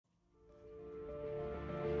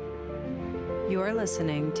You're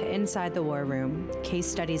listening to Inside the War Room, Case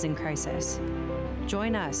Studies in Crisis.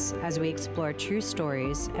 Join us as we explore true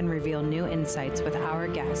stories and reveal new insights with our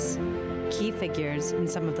guests, key figures in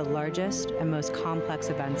some of the largest and most complex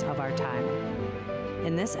events of our time.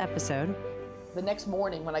 In this episode, the next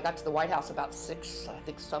morning when I got to the White House about 6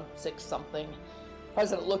 something, the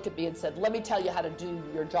president looked at me and said, "Let me tell you how to do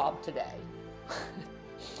your job today."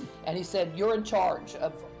 And he said, "You're in charge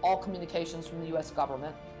of all communications from the U.S.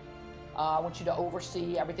 government. I want you to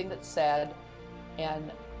oversee everything that's said,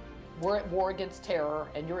 and we're at war against terror,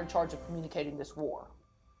 and you're in charge of communicating this war."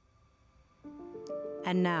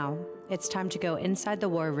 And now, it's time to go inside the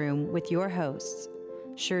war room with your hosts,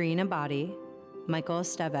 Shireen Abadi, Michael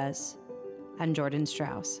Estevez, and Jordan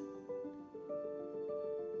Strauss.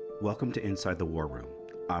 Welcome to Inside the War Room.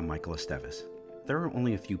 I'm Michael Estevez. There are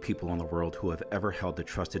only a few people in the world who have ever held the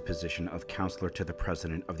trusted position of counselor to the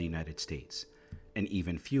President of the United States, and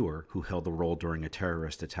even fewer who held the role during a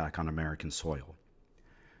terrorist attack on American soil.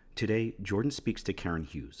 Today, Jordan speaks to Karen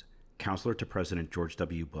Hughes, counselor to President George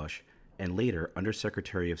W. Bush, and later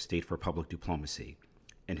Undersecretary of State for Public Diplomacy,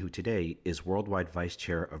 and who today is Worldwide Vice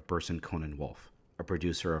Chair of Burson Conan Wolf, a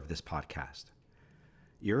producer of this podcast.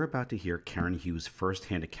 You're about to hear Karen Hughes'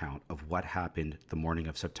 firsthand account of what happened the morning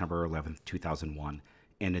of September 11, 2001,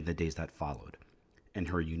 and in the days that followed, and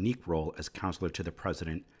her unique role as counselor to the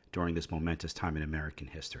President during this momentous time in American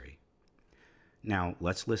history. Now,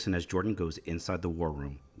 let's listen as Jordan goes inside the war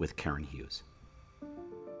room with Karen Hughes.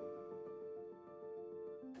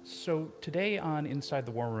 So today on Inside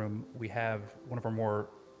the War Room, we have one of our more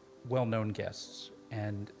well-known guests,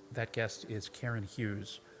 and that guest is Karen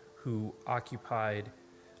Hughes, who occupied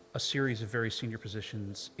a series of very senior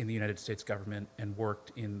positions in the United States government and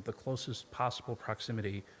worked in the closest possible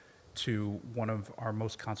proximity to one of our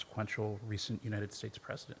most consequential recent United States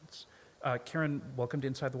presidents. Karen, welcome to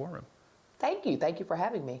Inside the War Room. Thank you. Thank you for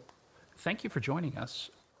having me. Thank you for joining us.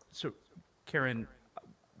 So, Karen,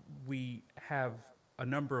 we have a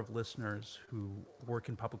number of listeners who work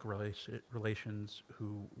in public relations,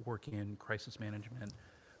 who work in crisis management,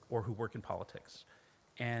 or who work in politics.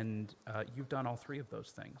 And you've done all three of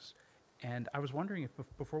those things. And I was wondering if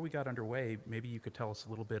before we got underway, maybe you could tell us a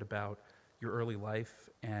little bit about your early life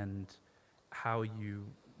and how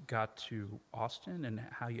you got to Austin and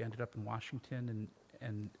how you ended up in Washington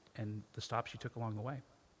and the stops you took along the way.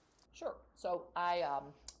 Sure. So I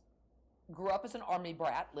grew up as an Army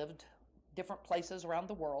brat, lived different places around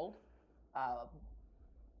the world,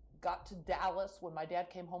 got to Dallas when my dad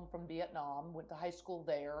came home from Vietnam, went to high school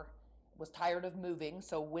there, was tired of moving,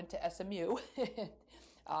 so went to SMU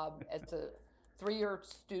as a three-year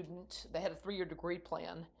student. They had a three-year degree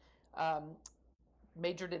plan.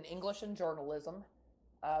 Majored in English and journalism.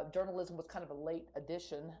 Journalism was kind of a late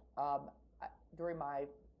addition. During my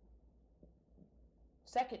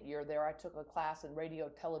second year there, I took a class in radio,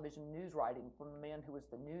 television, news writing from a man who was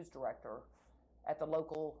the news director at the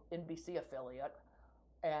local NBC affiliate.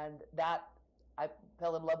 And that, I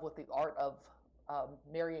fell in love with the art of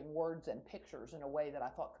marrying words and pictures in a way that I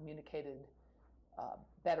thought communicated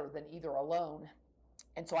better than either alone.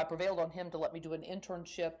 And so I prevailed on him to let me do an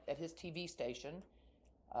internship at his TV station.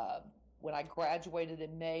 When I graduated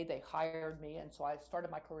in May, they hired me, and so I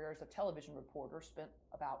started my career as a television reporter, spent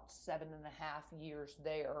about 7.5 years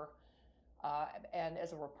there, and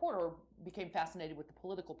as a reporter became fascinated with the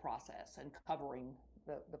political process and covering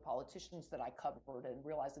the politicians that I covered and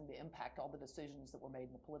realizing the impact all the decisions that were made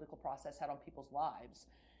in the political process had on people's lives.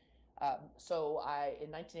 So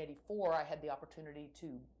in 1984, I had the opportunity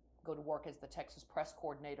to go to work as the Texas press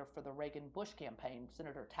coordinator for the Reagan-Bush campaign.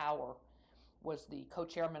 Senator Tower was the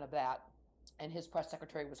co-chairman of that, and his press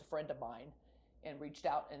secretary was a friend of mine and reached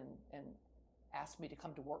out and asked me to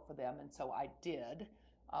come to work for them, and so I did.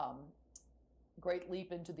 Great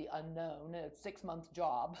leap into the unknown, a 6-month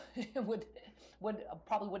job.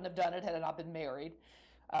 Probably wouldn't have done it had I not been married.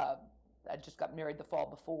 I just got married the fall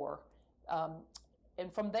before.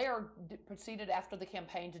 And from there, proceeded after the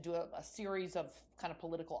campaign to do a series of kind of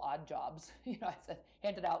political odd jobs. I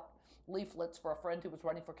handed out leaflets for a friend who was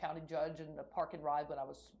running for county judge in a park and ride when I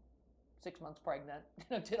was 6 months pregnant.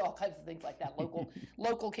 Did all kinds of things like that,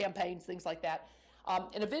 local campaigns, things like that.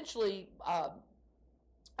 And eventually,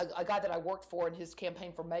 a guy that I worked for in his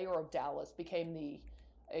campaign for mayor of Dallas became the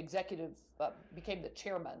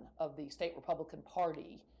chairman of the state Republican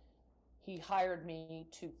Party. He hired me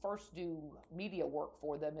to first do media work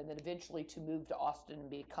for them and then eventually to move to Austin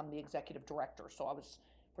and become the executive director. So I was,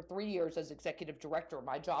 for 3 years as executive director,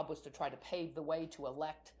 my job was to try to pave the way to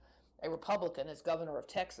elect a Republican as governor of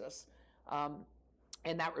Texas.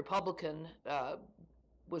 And that Republican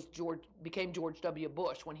became George W.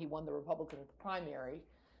 Bush when he won the Republican primary.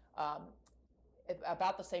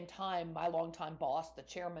 About the same time, my longtime boss, the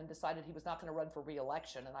chairman, decided he was not going to run for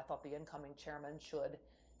re-election, and I thought the incoming chairman should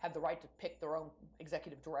have the right to pick their own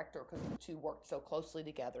executive director because the two worked so closely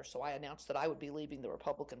together. So I announced that I would be leaving the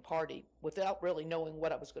Republican Party without really knowing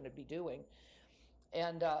what I was going to be doing.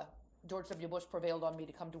 And George W. Bush prevailed on me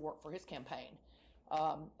to come to work for his campaign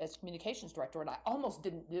as communications director, and I almost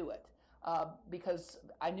didn't do it because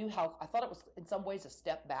I thought it was in some ways a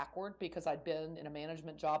step backward because I'd been in a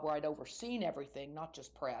management job where I'd overseen everything, not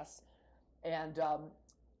just press. And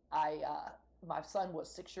my son was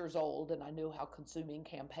 6 years old, and I knew how consuming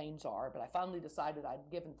campaigns are, but I finally decided I'd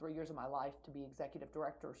given 3 years of my life to be executive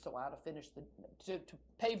director, so I ought to finish to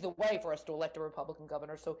pave the way for us to elect a Republican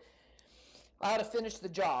governor. So I ought to finish the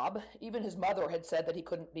job. Even his mother had said that he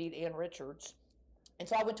couldn't beat Ann Richards. And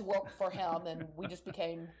so I went to work for him, and we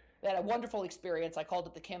had a wonderful experience. I called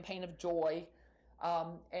it the Campaign of Joy.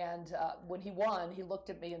 When he won, he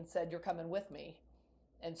looked at me and said, "You're coming with me."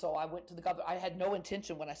 And so I went to the government. I had no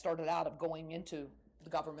intention when I started out of going into the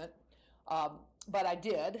government, but I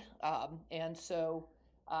did. And so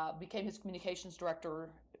became his communications director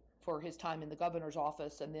for his time in the governor's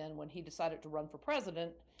office. And then when he decided to run for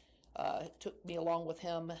president, took me along with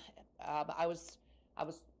him.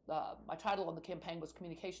 My title on the campaign was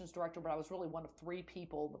communications director, but I was really one of three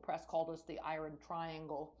people. The press called us the Iron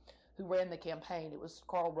Triangle, who ran the campaign. It was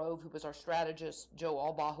Carl Rove, who was our strategist, Joe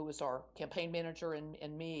Albaugh, who was our campaign manager,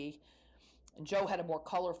 and me. And Joe had a more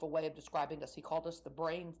colorful way of describing us. He called us the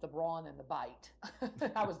brains, the brawn, and the bite.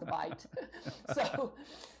 I was the bite.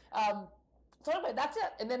 So anyway, that's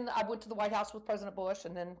it. And then I went to the White House with President Bush,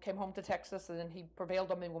 and then came home to Texas, and then he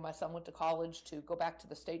prevailed on me when my son went to college to go back to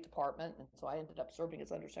the State Department. And so I ended up serving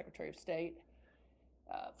as Undersecretary of State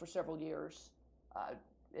for several years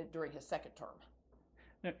during his second term.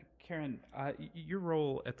 Now, Karen, your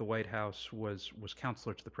role at the White House was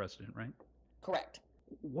counselor to the president, right? Correct.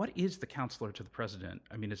 What is the counselor to the president?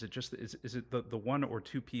 I mean, is it the one or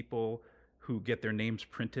two people who get their names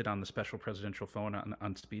printed on the special presidential phone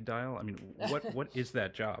on speed dial? I mean, what is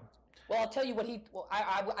that job? Well, I'll tell you what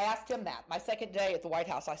I asked him that. My second day at the White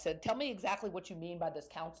House, I said, "Tell me exactly what you mean by this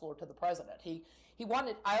counselor to the president."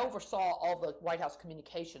 I oversaw all the White House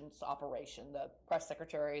communications operation, the press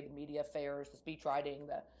secretary, the media affairs, the speech writing,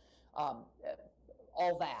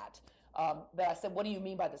 all that. But I said, "What do you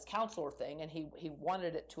mean by this counselor thing?" And he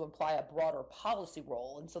wanted it to imply a broader policy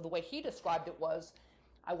role. And so the way he described it was,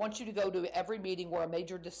 "I want you to go to every meeting where a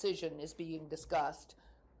major decision is being discussed.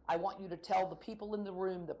 I want you to tell the people in the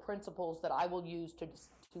room the principles that I will use to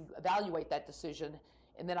evaluate that decision,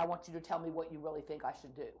 and then I want you to tell me what you really think I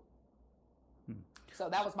should do." So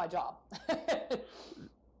that was my job.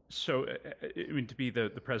 So, I mean, to be the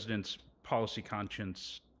president's policy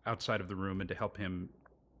conscience outside of the room and to help him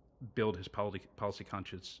build his policy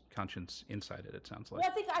conscience inside it sounds like.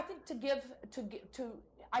 Well, I think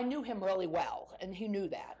I knew him really well, and he knew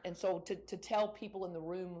that. And so to tell people in the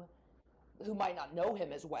room who might not know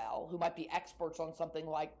him as well, who might be experts on something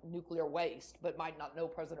like nuclear waste, but might not know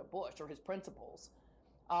President Bush or his principles,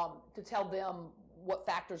 to tell them what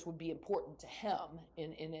factors would be important to him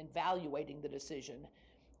in evaluating the decision,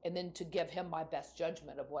 and then to give him my best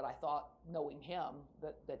judgment of what I thought, knowing him,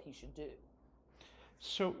 that he should do.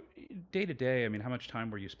 So day to day, I mean, how much time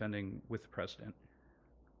were you spending with the president?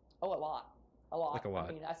 Oh, a lot. Like a lot.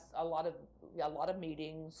 I mean, a lot of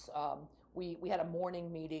meetings. We had a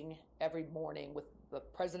morning meeting every morning with the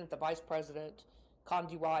president, the vice president,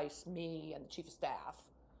 Condi Rice, me, and the chief of staff.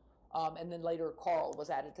 And then later Kroll was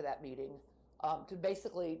added to that meeting.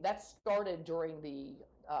 That started during the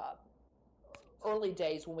early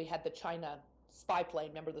days when we had the China spy plane.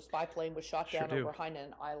 Remember, the spy plane was shot down over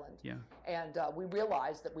Hainan Island. Yeah. And we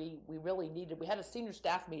realized that we had a senior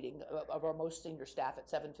staff meeting of our most senior staff at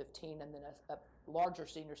 7:15, and then a larger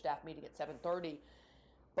senior staff meeting at 7:30.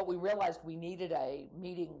 But we realized we needed a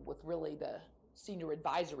meeting with really the senior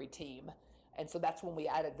advisory team. And so that's when we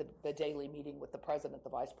added the daily meeting with the president, the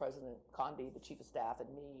vice president, Condi, the chief of staff,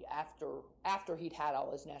 and me after he'd had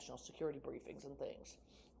all his national security briefings and things.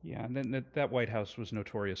 Yeah, and then that White House was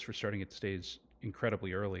notorious for starting its days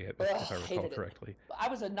incredibly early, if I recall correctly. I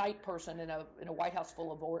was a night person in a White House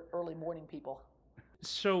full of early morning people.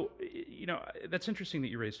 So, that's interesting that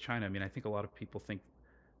you raised China. I mean, I think a lot of people think,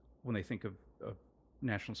 when they think of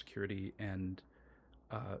national security and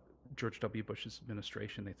George W. Bush's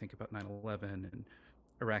administration, they think about 9/11 and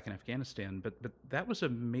Iraq and Afghanistan, but that was a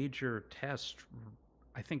major test.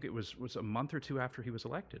 I think it was a month or two after he was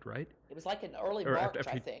elected, right? It was like in early March,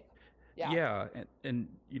 I think. Yeah. Yeah, and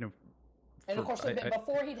And of course,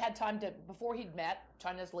 before he'd met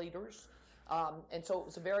China's leaders, and so it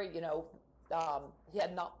was a very, he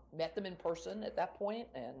had not met them in person at that point,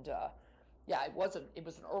 and it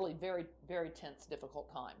was an early, very, very tense,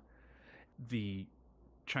 difficult time. The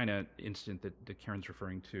China incident that Karen's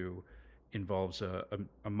referring to involves a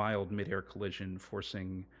mild mid-air collision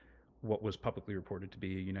forcing what was publicly reported to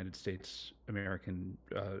be a United States American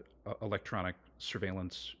electronic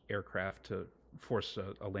surveillance aircraft to force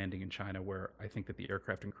a landing in China, where I think that the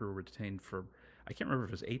aircraft and crew were detained for, I can't remember if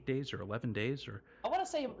it was 8 days or 11 days or. I want to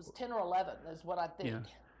say it was 10 or 11 is what I think.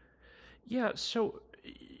 Yeah. So,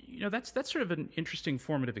 that's sort of an interesting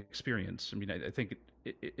formative experience. I mean, I think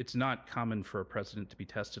it's not common for a president to be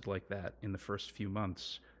tested like that in the first few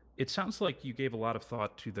months. It sounds like you gave a lot of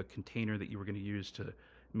thought to the container that you were going to use to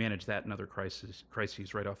manage that and other crises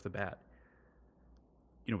right off the bat.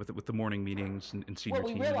 With the morning meetings and senior team.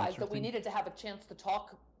 Well, we realized that we needed to have a chance to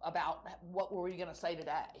talk about what were we going to say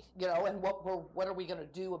today, and what are we going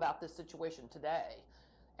to do about this situation today,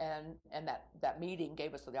 and that meeting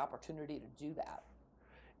gave us the opportunity to do that.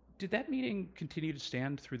 Did that meeting continue to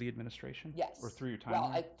stand through the administration? Yes. Or through your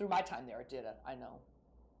time there? Through my time there, it did. I know,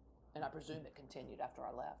 and I presume it continued after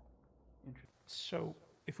I left. Interesting. So,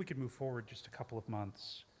 if we could move forward just a couple of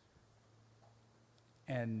months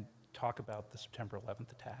and talk about the September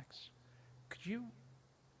 11th attacks. Could you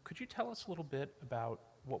tell us a little bit about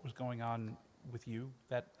what was going on with you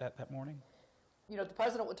that morning? The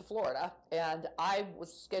president went to Florida, and I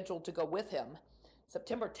was scheduled to go with him.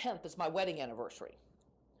 September 10th is my wedding anniversary,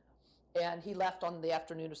 and he left on the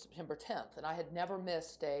afternoon of September 10th, and I had never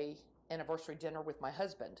missed a anniversary dinner with my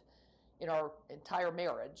husband in our entire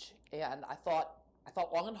marriage, and I thought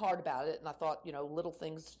long and hard about it, and I thought, little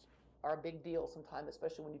things are a big deal sometimes,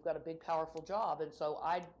 especially when you've got a big, powerful job. And so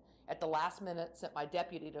I, at the last minute, sent my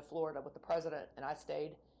deputy to Florida with the president, and I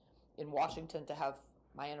stayed in Washington to have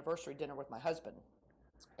my anniversary dinner with my husband.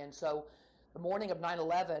 And so the morning of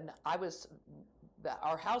 9/11,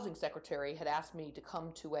 our housing secretary had asked me to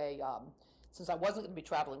come to since I wasn't going to be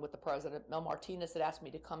traveling with the president, Mel Martinez had asked me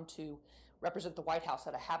to come to represent the White House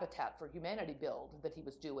at a Habitat for Humanity build that he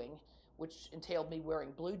was doing, which entailed me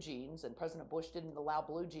wearing blue jeans, and President Bush didn't allow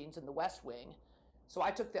blue jeans in the West Wing. So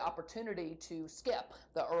I took the opportunity to skip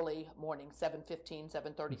the early morning 7:15,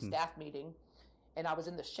 7:30 staff meeting, and I was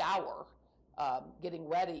in the shower getting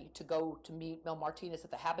ready to go to meet Mel Martinez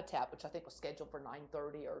at the Habitat, which I think was scheduled for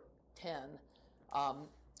 9:30 or 10.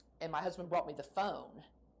 And my husband brought me the phone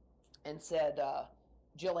and said,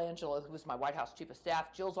 Jill Angela, who was my White House Chief of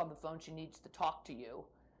Staff, Jill's on the phone, she needs to talk to you.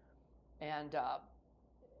 And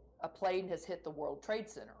a plane has hit the World Trade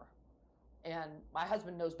Center. And my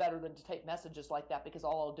husband knows better than to take messages like that, because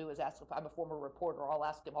all I'll do is ask, if I'm a former reporter, I'll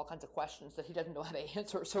ask him all kinds of questions that he doesn't know how to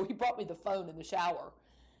answer. So he brought me the phone in the shower.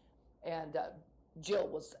 And Jill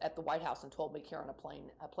was at the White House and told me, Karen,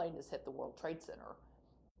 a plane has hit the World Trade Center.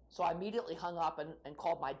 So I immediately hung up and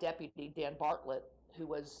called my deputy, Dan Bartlett, who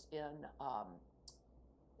was in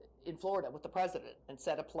Florida with the president, and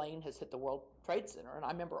said a plane has hit the World Trade Center. And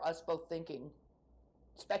I remember us both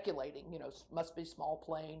speculating, must be small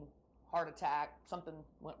plane, heart attack, something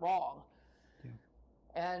went wrong. Yeah.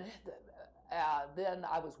 And then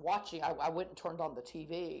I was watching, I went and turned on the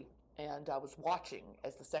TV, and I was watching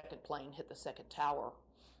as the second plane hit the second tower.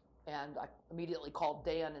 And I immediately called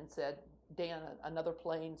Dan and said, Dan, another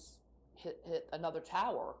plane's hit another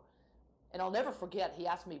tower. And I'll never forget, he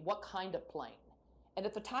asked me, what kind of plane? And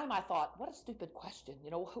at the time I thought, what a stupid question,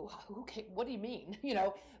 what do you mean?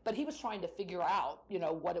 But he was trying to figure out,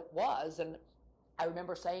 what it was. And I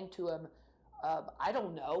remember saying to him, I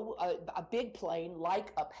don't know, a big plane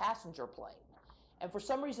like a passenger plane. And for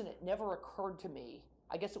some reason, it never occurred to me,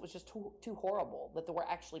 I guess it was just too horrible, that there were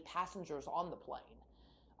actually passengers on the plane.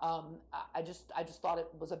 I just thought it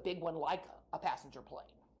was a big one like a passenger plane.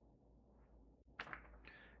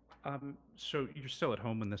 So you're still at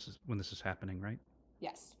home when this is happening, right?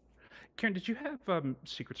 Yes. Karen, did you have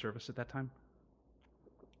Secret Service at that time?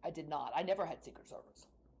 I did not. I never had Secret Service.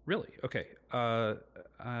 Really? Okay.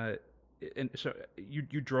 And so you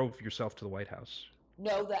drove yourself to the White House?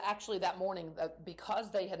 No, actually that morning, because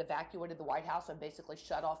they had evacuated the White House and basically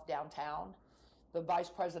shut off downtown, the vice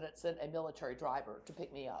president sent a military driver to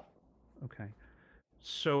pick me up. Okay.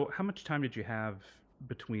 So how much time did you have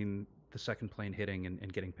between the second plane hitting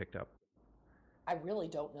and getting picked up? I really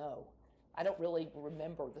don't know. I don't really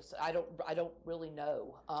remember this. I don't really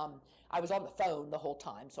know. I was on the phone the whole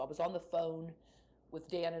time. So I was on the phone with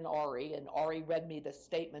Dan and Ari read me the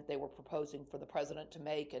statement they were proposing for the president to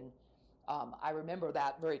make. And I remember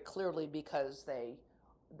that very clearly because they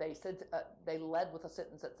they said they led with a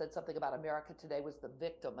sentence that said something about America today was the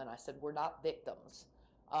victim, and I said we're not victims,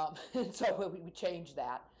 and so we changed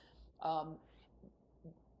that. I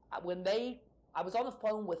was on the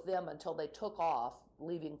phone with them until they took off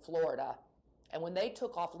leaving Florida, and when they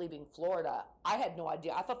took off leaving Florida, I had no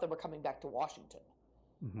idea. I thought they were coming back to Washington.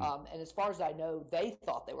 And as far as I know, they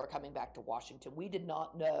thought they were coming back to Washington. We did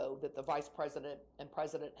not know that the vice president and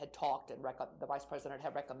president had talked, and the vice president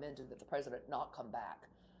had recommended that the president not come back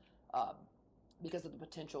because of the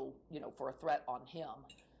potential, for a threat on him.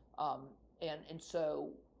 And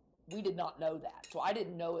so we did not know that. So I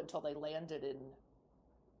didn't know until they landed in,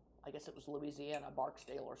 I guess it was Louisiana,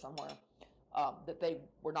 Barksdale or somewhere, that they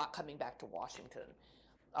were not coming back to Washington.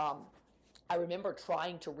 I remember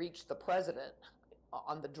trying to reach the president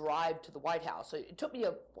on the drive to the White House. So it took me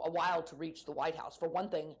a while to reach the White House. For one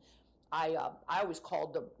thing, I always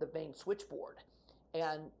called the main switchboard.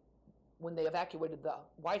 And when they evacuated the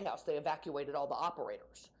White House, they evacuated all the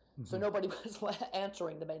operators. So nobody was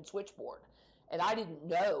answering the main switchboard. And I didn't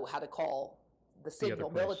know how to call the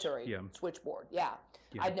signal military switchboard. Yeah.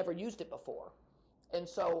 I'd never used it before. And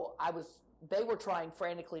so they were trying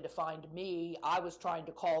frantically to find me. I was trying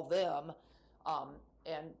to call them.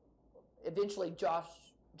 And eventually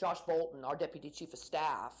Josh Bolton, our deputy chief of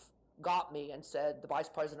staff, got me and said, the vice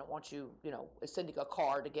president wants you, is sending a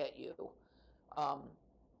car to get you.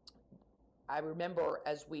 I remember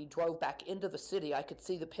as we drove back into the city, I could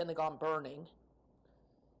see the Pentagon burning.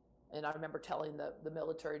 And I remember telling the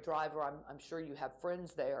military driver, I'm sure you have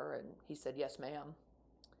friends there. And he said, yes, ma'am.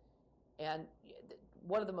 And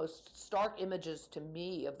one of the most stark images to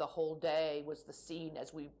me of the whole day was the scene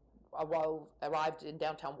as we arrived in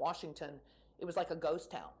downtown Washington. It was like a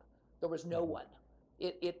ghost town. There was no one.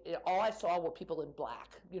 All I saw were people in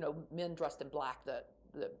black, men dressed in black,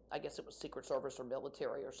 I guess it was Secret Service or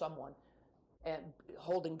military or someone, and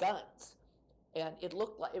holding guns. And it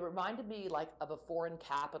reminded me like of a foreign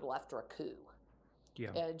capital after a coup. Yeah.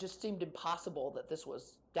 And it just seemed impossible that this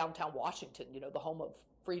was downtown Washington, the home of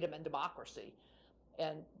freedom and democracy.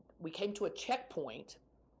 And we came to a checkpoint,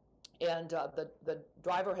 and the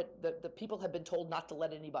driver the people had been told not to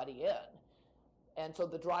let anybody in. And so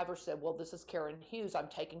the driver said, well, this is Karen Hughes. I'm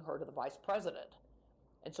taking her to the vice president.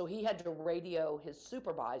 And so he had to radio his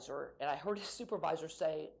supervisor, and I heard his supervisor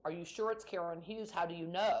say, are you sure it's Karen Hughes? How do you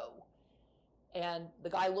know? And the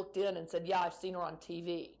guy looked in and said, yeah, I've seen her on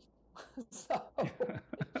TV. So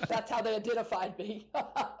that's how they identified me.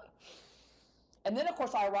 And then, of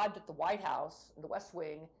course, I arrived at the White House, in the West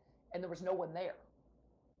Wing, and there was no one there.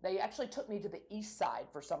 They actually took me to the east side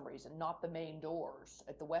for some reason, not the main doors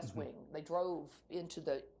at the West Wing. They drove into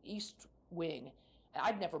the East Wing, and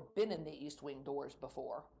I'd never been in the East Wing doors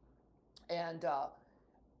before. And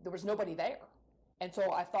there was nobody there. And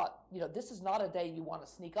so I thought, this is not a day you want to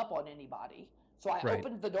sneak up on anybody. So I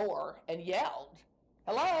opened the door and yelled,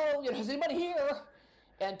 hello, is anybody here?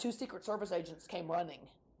 And 2 Secret Service agents came running.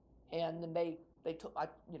 And then they took, I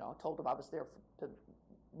told them I was there to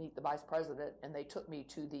meet the vice president, and they took me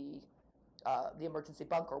to the emergency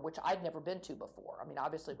bunker, which I'd never been to before. I mean,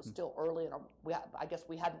 obviously it was still early, and I guess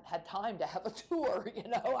we hadn't had time to have a tour,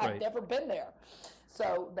 I'd never been there.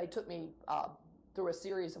 So they took me through a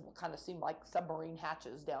series of what kind of seemed like submarine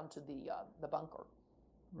hatches down to the bunker.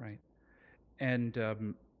 Right.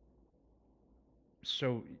 And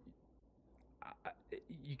so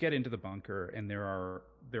you get into the bunker, and there are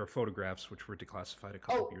photographs which were declassified a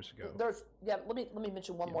couple of years ago. Let me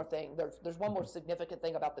mention one more thing. There's one more significant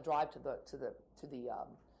thing about the drive to the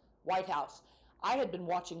White House. I had been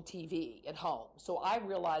watching TV at home, so I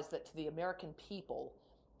realized that to the American people,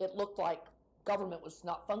 it looked like government was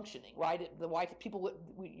not functioning. Right,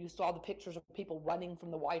 you saw the pictures of people running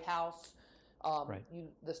from the White House.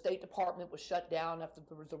 The State Department was shut down after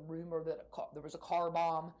there was a rumor that there was a car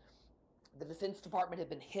bomb. The Defense Department had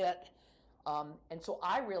been hit. And so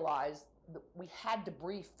I realized that we had to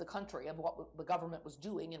brief the country of what the government was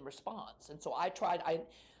doing in response. And so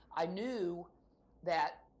I knew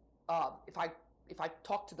that if I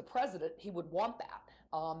talked to the president, he would want that.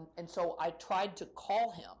 And so I tried to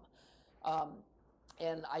call him.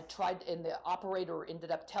 And the operator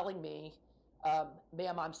ended up telling me,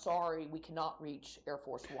 ma'am, I'm sorry, we cannot reach Air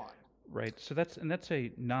Force One. Right. So that's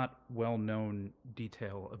a not well-known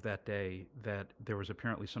detail of that day, that there was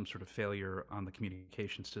apparently some sort of failure on the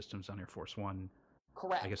communication systems on Air Force One.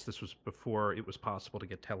 Correct. I guess this was before it was possible to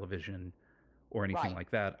get television or anything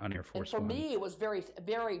like that on Air Force One. And for me, it was very,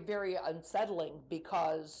 very, very unsettling,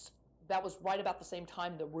 because that was right about the same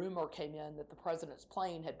time the rumor came in that the president's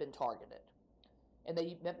plane had been targeted. And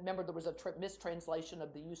remember there was a mistranslation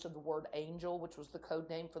of the use of the word angel, which was the code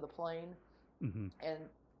name for the plane. Mm-hmm. And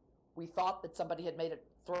we thought that somebody had made a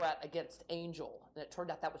threat against Angel, and it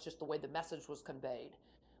turned out that was just the way the message was conveyed.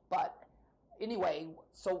 But anyway,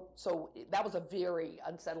 so that was a very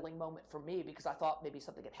unsettling moment for me because I thought maybe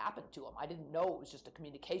something had happened to him. I didn't know it was just a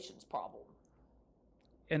communications problem.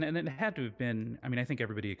 And it had to have been, I mean, I think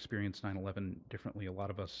everybody experienced 9/11 differently. A lot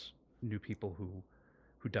of us knew people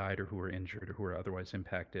who died or who were injured or who were otherwise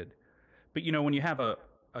impacted. But, when you have a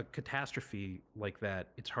catastrophe like that,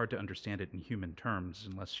 it's hard to understand it in human terms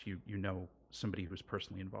unless you know somebody who's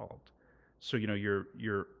personally involved. So,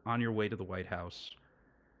 you're on your way to the White House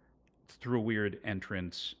through a weird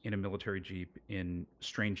entrance in a military jeep in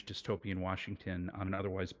strange dystopian Washington on an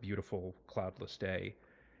otherwise beautiful cloudless day,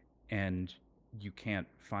 and you can't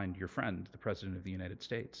find your friend, the President of the United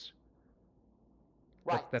States.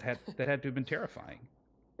 Right. That had to have been terrifying.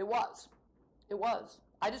 It was.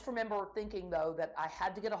 I just remember thinking, though, that I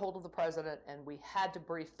had to get a hold of the president and we had to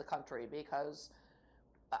brief the country because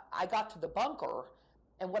I got to the bunker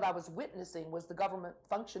and what I was witnessing was the government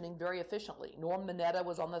functioning very efficiently. Norm Mineta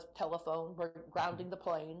was on the telephone, grounding the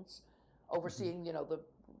planes, overseeing, the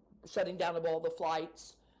shutting down of all the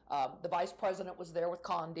flights. The vice president was there with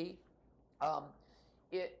Condi.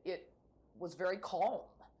 It was very calm.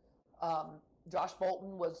 Josh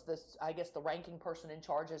Bolton was the ranking person in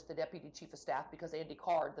charge as the deputy chief of staff because Andy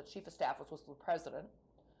Card, the chief of staff, was the president,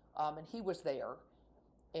 and he was there.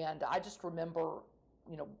 And I just remember,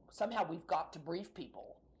 somehow we've got to brief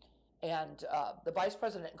people. And the vice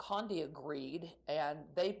president and Condi agreed, and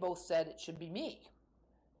they both said it should be me.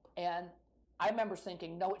 And I remember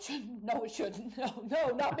thinking, no, it shouldn't. No, it shouldn't. No,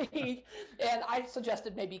 not me. And I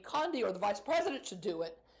suggested maybe Condi or the vice president should do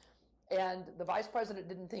it. And the vice president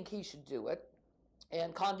didn't think he should do it.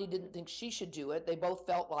 And Condi didn't think she should do it. They both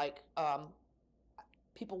felt like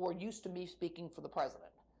people were used to me speaking for the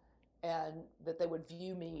president and that they would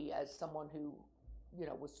view me as someone who,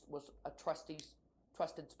 was a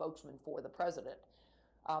trusted spokesman for the president.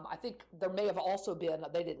 I think there may have also been,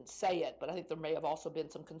 they didn't say it, but I think there may have also been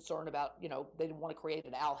some concern about, they didn't want to create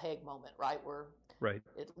an Al Haig moment, right? Where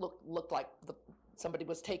it looked like somebody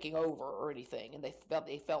was taking over or anything. And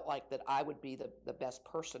they felt like that I would be the best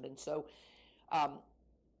person. And so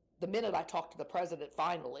the minute I talked to the president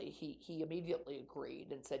finally, he immediately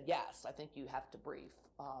agreed and said, yes, I think you have to brief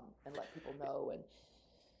and let people know. And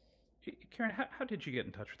Karen, how did you get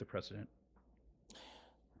in touch with the president?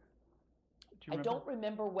 I don't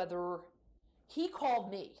remember whether he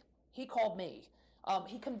called me. He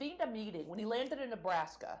convened a meeting when he landed in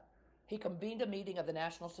Nebraska. He convened a meeting of the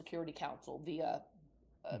National Security Council via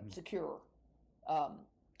secure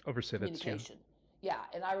over civets, communication. Yeah,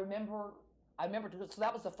 and I remember. So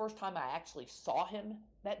that was the first time I actually saw him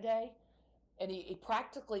that day, and he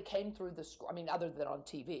practically came through the screen. I mean, other than on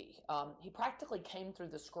TV, he practically came through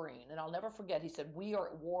the screen. And I'll never forget. He said, "We are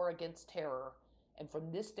at war against terror. And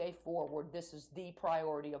from this day forward, this is the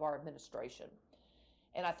priority of our administration."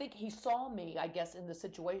 And I think he saw me, I guess, in the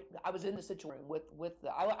situation. I was in the situation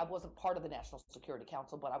I wasn't part of the National Security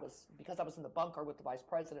Council, but because I was in the bunker with the vice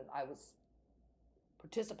president, I was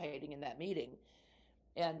participating in that meeting.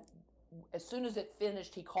 And as soon as it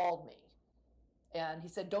finished, he called me. And he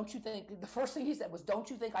said, don't you think, the first thing he said was, don't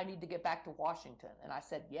you think I need to get back to Washington? And I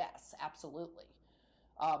said, yes, absolutely.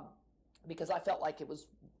 Because I felt like it was,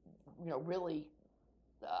 really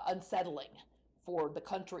unsettling for the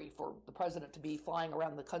country, for the president to be flying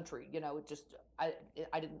around the country. I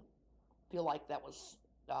didn't feel like that was,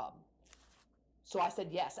 so I said,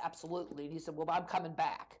 yes, absolutely. And he said, well, I'm coming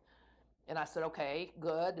back. And I said, okay,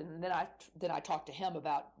 good. And then I talked to him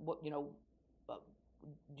about what,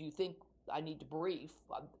 do you think I need to brief?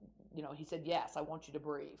 He said, yes, I want you to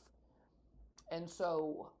brief. And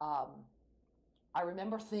so I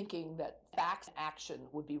remember thinking that facts and action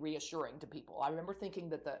would be reassuring to people. I remember thinking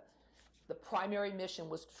that the primary mission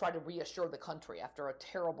was to try to reassure the country after a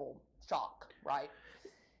terrible shock, right?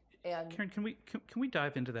 And Karen, can we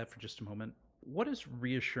dive into that for just a moment? What does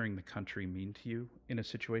reassuring the country mean to you in a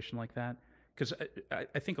situation like that? Because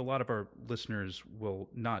I think a lot of our listeners will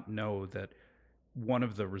not know that one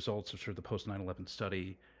of the results of sort of the post 9/11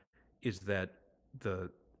 study is that the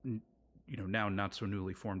now not so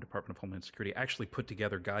newly formed Department of Homeland Security actually put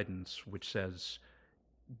together guidance which says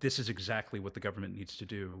this is exactly what the government needs to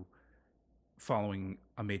do following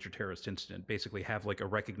a major terrorist incident. Basically have like a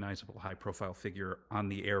recognizable high profile figure on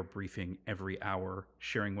the air briefing every hour,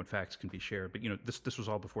 sharing what facts can be shared. But this was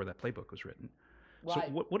all before that playbook was written. Right.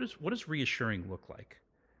 So what does reassuring look like?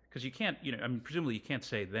 Because you can't, presumably you can't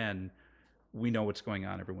say then we know what's going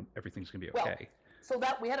on, everything's going to be okay. So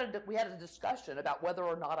that we had a discussion about whether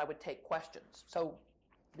or not I would take questions. So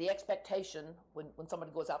the expectation when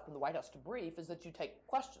somebody goes out from the White House to brief is that you take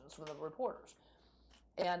questions from the reporters.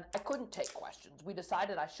 And I couldn't take questions. We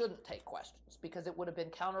decided I shouldn't take questions because it would have been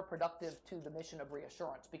counterproductive to the mission of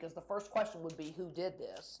reassurance, because the first question would be, who did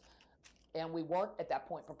this? And we weren't at that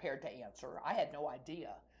point prepared to answer. I had no idea.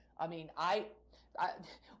 I mean,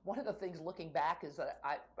 one of the things looking back is that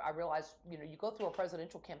I realized, you go through a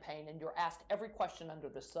presidential campaign and you're asked every question under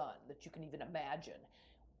the sun that you can even imagine.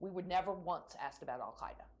 We were never once asked about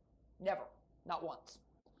Al-Qaeda. Never. Not once.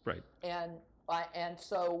 Right. And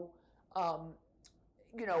so,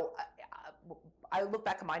 I look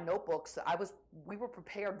back at my notebooks. We were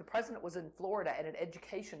prepared. The president was in Florida at an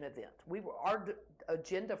education event. Our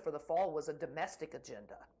agenda for the fall was a domestic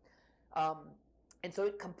agenda, and so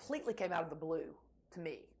it completely came out of the blue to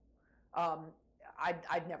me.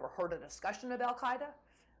 I'd never heard a discussion of Al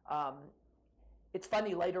Qaeda. It's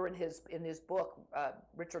funny, later in his book,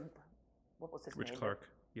 Richard, what was his name? Rich Clark.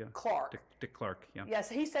 Yeah. Clark. Dick Clark. Yeah. Yes,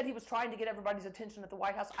 he said he was trying to get everybody's attention at the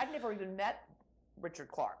White House. I'd never even met Richard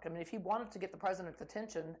Clark. I mean, if he wanted to get the president's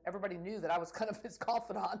attention, everybody knew that I was kind of his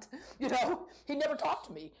confidant. He never talked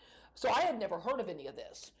to me. So I had never heard of any of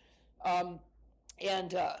this. So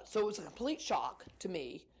it was a complete shock to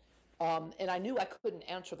me. And I knew I couldn't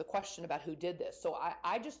answer the question about who did this. So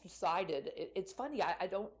I just decided, it's funny, I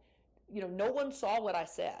don't, no one saw what I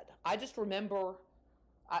said. I just remember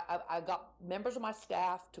I got members of my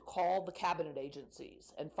staff to call the cabinet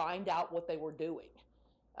agencies and find out what they were doing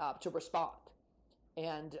to respond.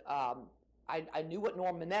 And I knew what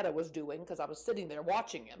Norm Mineta was doing because I was sitting there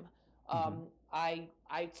watching him. I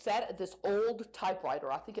sat at this old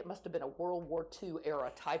typewriter. I think it must have been a World War II era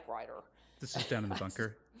typewriter. This is down in the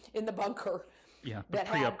bunker. In the bunker. Yeah, the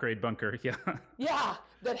pre-upgrade bunker. Yeah. Yeah,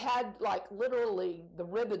 that had like literally the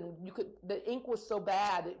ribbon. The ink was so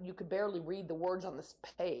bad you could barely read the words on this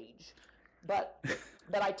page. But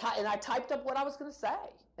I typed up what I was going to say,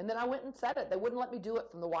 and then I went and said it. They wouldn't let me do it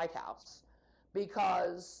from the White House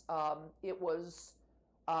because it was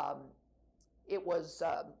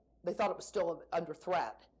they thought it was still under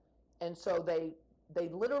threat, and so they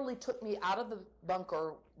literally took me out of the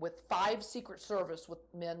bunker with 5 Secret Service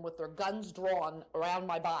men with their guns drawn around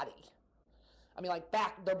my body. I mean, like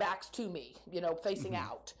their backs to me, facing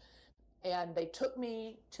out. And they took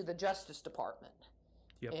me to the Justice Department.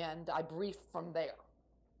 Yep. And I briefed from there.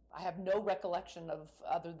 I have no recollection of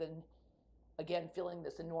other than, again, feeling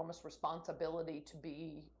this enormous responsibility to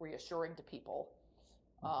be reassuring to people.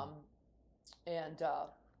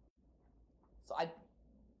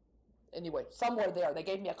 Anyway, somewhere there, they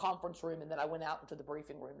gave me a conference room, and then I went out into the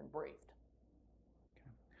briefing room and briefed.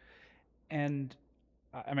 Okay. And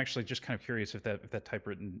I'm actually just kind of curious if that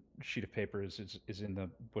typewritten sheet of paper is in the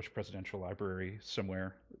Bush Presidential Library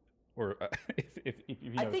somewhere, or if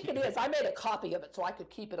I think it is. I made a copy of it so I could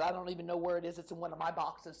keep it. I don't even know where it is. It's in one of my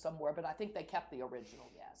boxes somewhere, but I think they kept the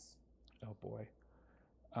original. Yes. Oh boy.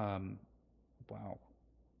 Wow.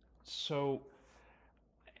 So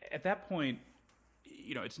at that point,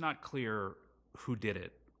 it's not clear who did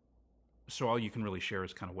it. So all you can really share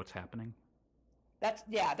is kind of what's happening. That's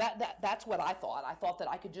what I thought. I thought that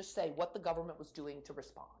I could just say what the government was doing to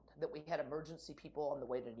respond, that we had emergency people on the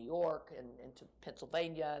way to New York and to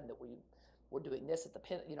Pennsylvania, and that we were doing this at the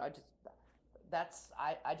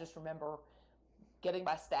I just remember getting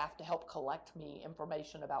my staff to help collect me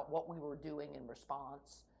information about what we were doing in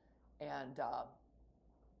response, and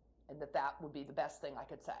that would be the best thing I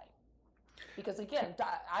could say. Because again,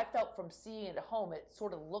 I felt from seeing it at home, it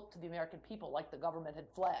sort of looked to the American people like the government had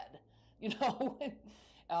fled, and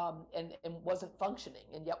wasn't functioning.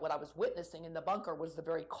 And yet what I was witnessing in the bunker was the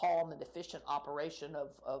very calm and efficient operation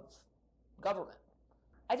of government.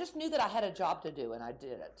 I just knew that I had a job to do, and I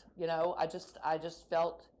did it. I just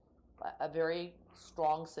felt a very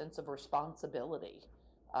strong sense of responsibility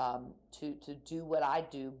to do what I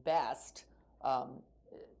do best,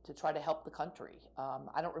 to try to help the country.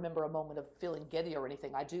 I don't remember a moment of feeling giddy or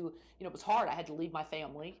anything. I do, it was hard. I had to leave my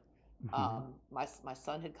family. My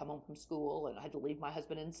son had come home from school, and I had to leave my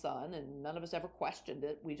husband and son, and none of us ever questioned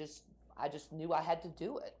it. I just knew I had to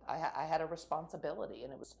do it. I had a responsibility,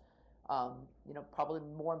 and it was, probably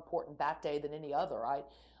more important that day than any other.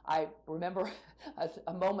 I remember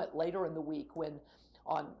a moment later in the week when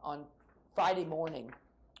on Friday morning,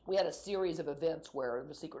 we had a series of events where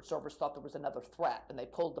the Secret Service thought there was another threat, and they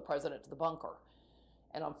pulled the president to the bunker.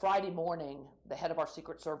 And on Friday morning, the head of our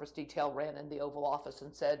Secret Service detail ran in the Oval Office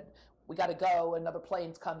and said, "We got to go, another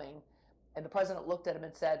plane's coming." And the president looked at him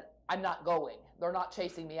and said, "I'm not going. They're not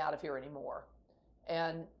chasing me out of here anymore."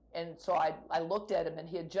 And so I looked at him, and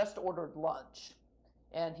he had just ordered lunch,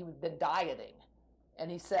 and he had been dieting.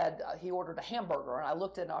 and he said he ordered a hamburger,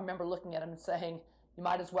 and I remember looking at him and saying, "You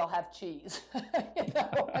might as well have cheese."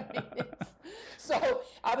 So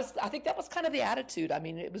I think that was kind of the attitude. I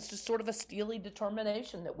mean, it was just sort of a steely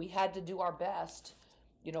determination that we had to do our best,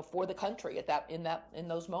 for the country in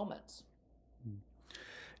those moments.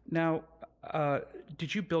 Now,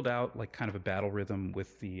 did you build out like kind of a battle rhythm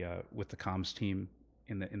with the comms team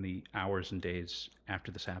in the hours and days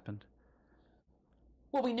after this happened?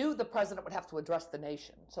 Well, we knew the president would have to address the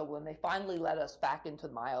nation. So when they finally let us back into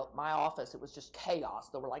my office, it was just chaos.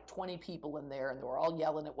 There were like 20 people in there, and they were all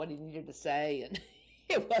yelling at what he needed to say, and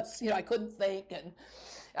it was, I couldn't think. And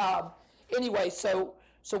anyway, so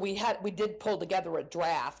we did pull together a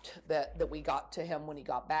draft that we got to him when he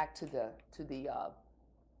got back to the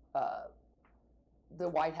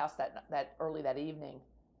White House that early that evening.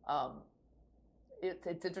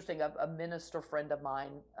 It's interesting. A minister friend of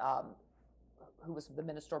mine, who was the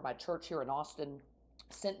minister of my church here in Austin,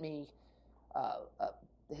 sent me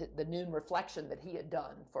the noon reflection that he had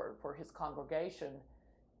done for his congregation,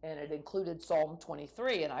 and it included Psalm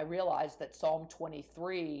 23. And I realized that Psalm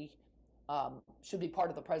 23 should be part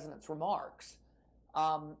of the president's remarks,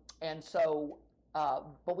 and so,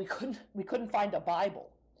 but we couldn't find a Bible.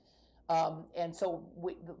 And so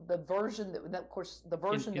the version that, of course, the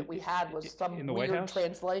version that we had was some weird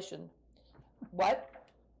translation. What?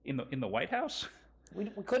 In the White House? We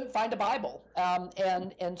couldn't find a Bible,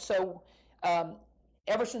 and so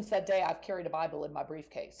ever since that day, I've carried a Bible in my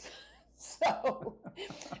briefcase. So,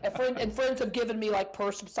 and friends have given me like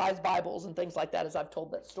purse-sized Bibles and things like that as I've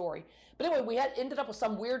told that story. But anyway, we ended up with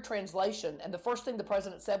some weird translation, and the first thing the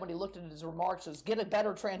president said when he looked at his remarks was, "Get a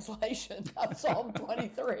better translation of Psalm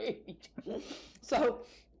 23." So,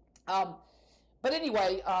 but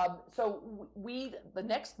anyway, so the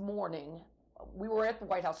next morning, we were at the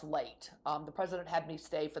White House late. The president had me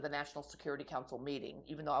stay for the National Security Council meeting,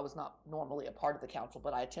 even though I was not normally a part of the council,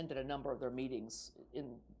 but I attended a number of their meetings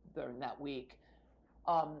during that week.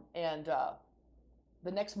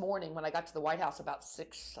 The next morning, when I got to the White House about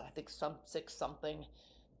 6 something, the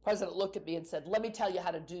president looked at me and said, "Let me tell you how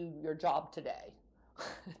to do your job today."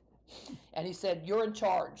 And he said, "You're in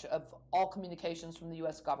charge of all communications from the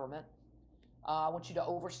U.S. government. I want you to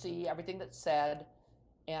oversee everything that's said,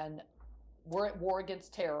 and we're at war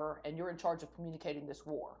against terror, and you're in charge of communicating this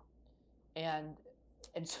war." And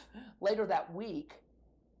so later that week,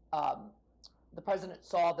 the president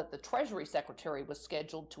saw that the Treasury Secretary was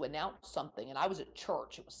scheduled to announce something, and I was at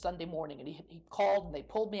church. It was Sunday morning, and he called, and they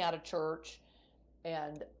pulled me out of church,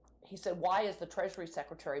 and he said, "Why is the Treasury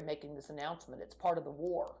Secretary making this announcement? It's part of the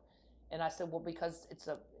war." And I said, "Well, because it's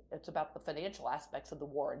about the financial aspects of the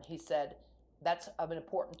war." And he said, "That's an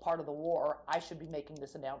important part of the war. I should be making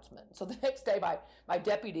this announcement." So the next day, my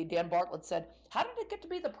deputy, Dan Bartlett, said, "How did it get to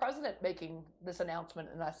be the president making this announcement?"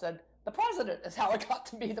 And I said, "The president is how it got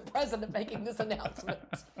to be the president making this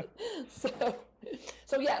announcement."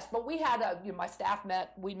 So yes, but we had my staff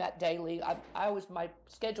we met daily. My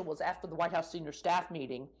schedule was after the White House senior staff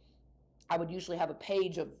meeting, I would usually have a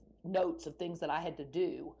page of notes of things that I had to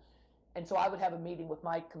do. And so I would have a meeting with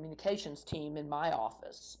my communications team in my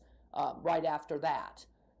office right after that.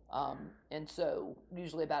 And so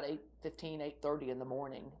usually about 8:15, 8:30 in the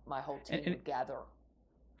morning, my whole team would gather.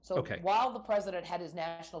 So while the president had his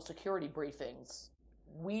national security briefings,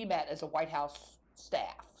 we met as a White House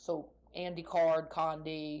staff. So Andy Card,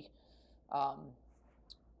 Condi,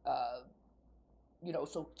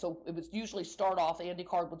 so it was usually Andy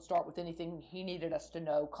Card would start with anything he needed us to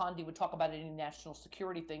know. Condi would talk about any national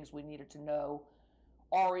security things we needed to know.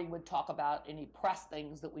 Ari would talk about any press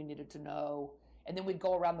things that we needed to know. And then we'd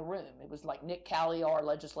go around the room. It was like Nick Calley, our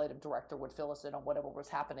legislative director, would fill us in on whatever was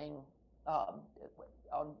happening on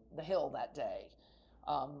the Hill that day.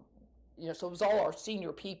 So it was all our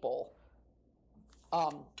senior people,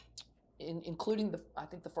 including I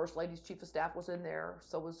think the First Lady's Chief of Staff was in there.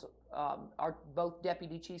 So was our both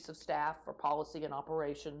Deputy Chiefs of Staff for Policy and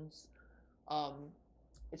Operations.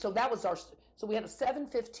 So that was so we had a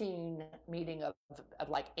 7:15 meeting of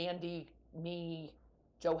like Andy, me,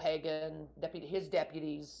 Joe Hagan, his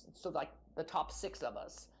deputies, so like the top 6 of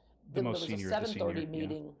us. Then there was a 7:30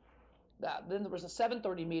 meeting. Yeah. Then there was a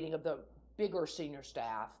 7:30 meeting of the bigger senior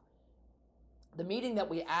staff. The meeting that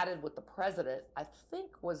we added with the president, I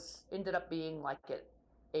think, ended up being like at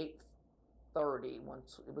 8:30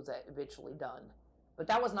 once it was eventually done. But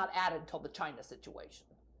that was not added until the China situation.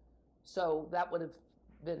 So that would have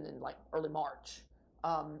been in like early March.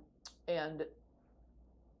 And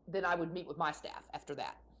then I would meet with my staff after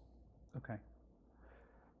that. Okay.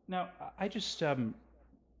 Now, I just, the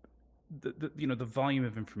volume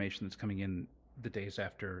of information that's coming in the days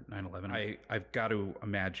after 9/11. I've got to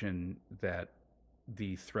imagine that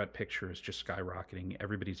the threat picture is just skyrocketing.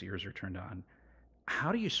 Everybody's ears are turned on.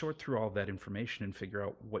 How do you sort through all that information and figure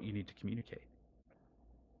out what you need to communicate?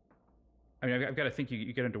 I mean, I've got to think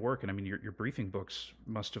you get into work, and I mean, your briefing books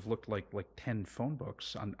must have looked like 10 phone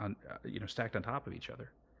books on stacked on top of each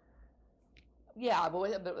other. Yeah,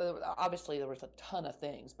 but obviously there was a ton of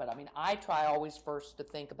things, but I mean, I try always first to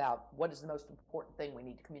think about what is the most important thing we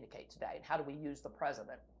need to communicate today, and how do we use the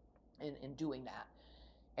president in doing that.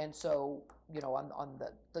 And so, on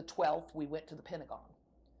the 12th, we went to the Pentagon,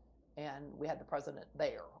 and we had the president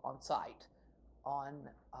there on site.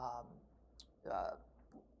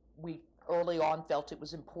 We early on felt it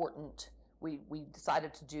was important. We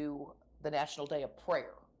decided to do the National Day of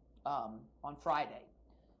Prayer on Friday,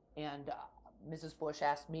 and Mrs. Bush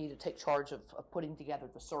asked me to take charge of putting together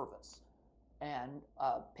the service and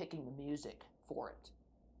picking the music for it.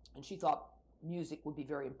 And she thought music would be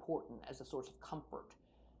very important as a source of comfort.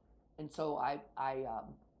 And so I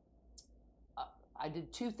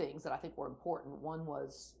did two things that I think were important. One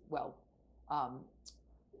was,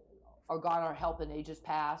 Our God, our help in ages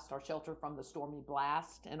past, our shelter from the stormy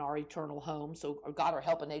blast, and our eternal home. So Our God, our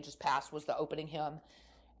help in ages past was the opening hymn.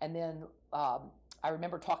 And then I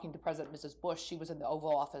remember talking to President Mrs. Bush. She was in the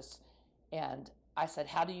Oval Office, and I said,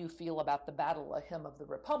 how do you feel about the Battle Hymn of the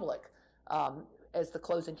Republic as the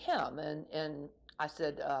closing hymn? And I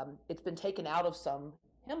said, it's been taken out of some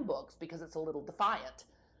hymn books because it's a little defiant.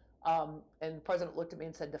 And the president looked at me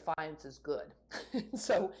and said, defiance is good.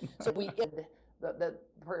 so we ended the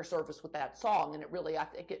prayer service with that song, and it really,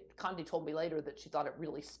 Condi told me later that she thought it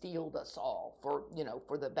really steeled us all for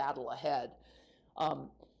the battle ahead.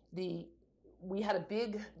 We had a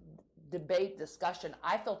big debate discussion.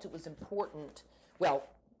 I felt it was important. Well,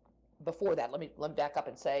 before that, let me back up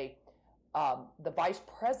and say, the vice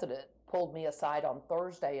president pulled me aside on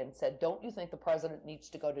Thursday and said, don't you think the president needs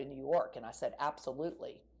to go to New York? And I said,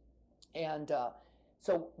 absolutely. And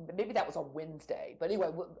so maybe that was on Wednesday. But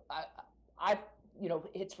anyway,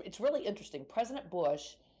 it's really interesting. President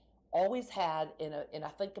Bush always had, and I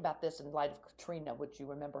think about this in light of Katrina, which you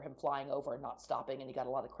remember him flying over and not stopping, and he got a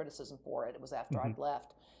lot of criticism for it. It was after I'd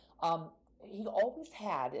left. He always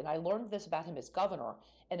had, and I learned this about him as governor,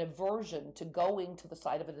 an aversion to going to the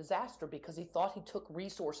site of a disaster because he thought he took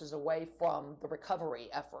resources away from the recovery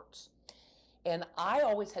efforts. And I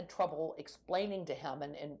always had trouble explaining to him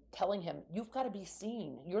and telling him, you've got to be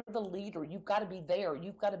seen. You're the leader. You've got to be there.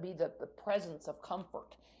 You've got to be the presence of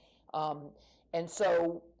comfort. And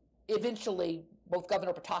so eventually, both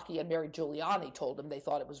Governor Pataki and Mary Giuliani told him they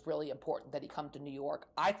thought it was really important that he come to New York.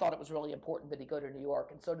 I thought it was really important that he go to New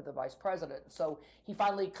York, and so did the vice president. So he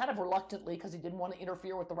finally, kind of reluctantly, because he didn't want to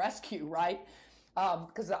interfere with the rescue, right?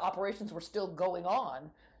 Because the operations were still going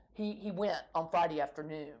on, he went on Friday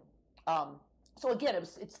afternoon. So again,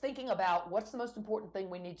 it's thinking about what's the most important thing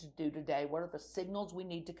we need to do today? What are the signals we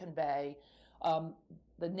need to convey?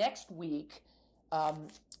 The next week,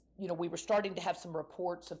 we were starting to have some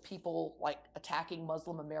reports of people like attacking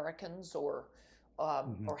Muslim Americans or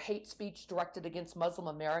hate speech directed against Muslim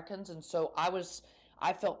Americans. And so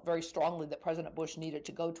I felt very strongly that President Bush needed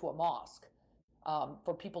to go to a mosque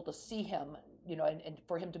for people to see him, and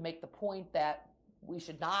for him to make the point that we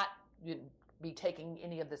should not be taking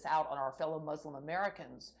any of this out on our fellow Muslim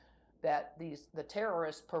Americans, that the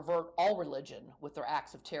terrorists pervert all religion with their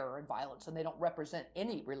acts of terror and violence, and they don't represent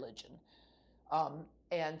any religion.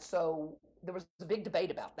 And so there was a big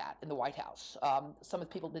debate about that in the White House. Some of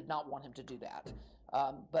the people did not want him to do that,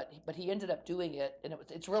 but he ended up doing it, and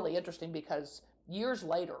it's really interesting because years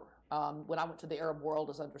later, when I went to the Arab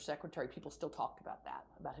world as undersecretary, people still talked about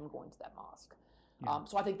him going to that mosque. Yeah.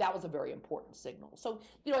 So I think that was a very important signal. So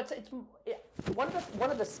it's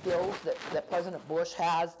one of the skills that President Bush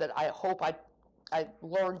has that I hope I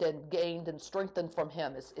learned and gained and strengthened from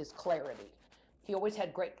him is clarity. He always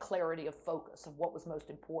had great clarity of focus of what was most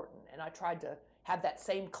important, and I tried to have that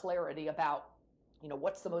same clarity about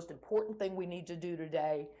what's the most important thing we need to do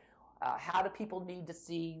today. How do people need to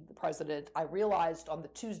see the president? I realized on the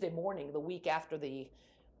Tuesday morning, the week after the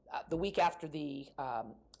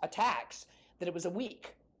attacks, that it was a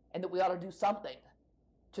week, and that we ought to do something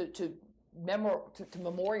to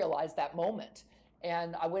memorialize that moment.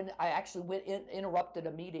 And I actually interrupted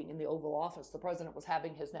a meeting in the Oval Office. The president was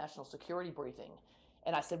having his national security briefing,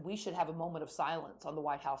 and I said we should have a moment of silence on the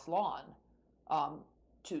White House lawn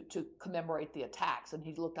to commemorate the attacks. And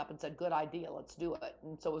he looked up and said, "Good idea, let's do it."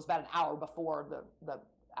 And so it was about an hour before the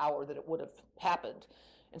hour that it would have happened.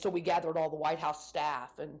 And so we gathered all the White House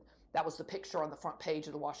staff, and that was the picture on the front page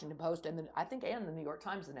of the Washington Post, and then I think and the New York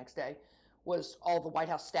Times the next day was all the White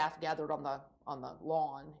House staff gathered on on the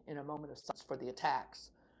lawn in a moment of silence for the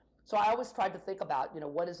attacks. So I always tried to think about,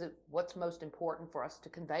 what's most important for us to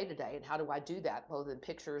convey today, and how do I do that, both in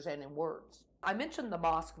pictures and in words? I mentioned the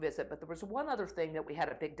mosque visit, but there was one other thing that we had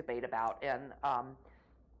a big debate about, and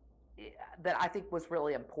that I think was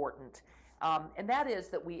really important. And that is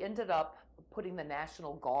that we ended up putting the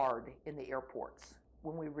National Guard in the airports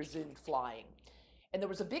when we resumed flying. And there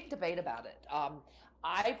was a big debate about it.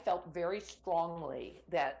 I felt very strongly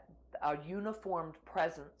that a uniformed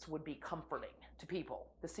presence would be comforting to people.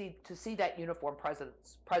 To see that uniformed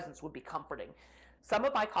presence would be comforting. Some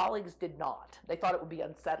of my colleagues did not. They thought it would be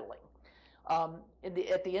unsettling.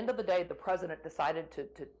 At the end of the day, the president decided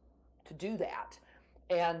to do that.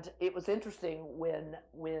 And it was interesting when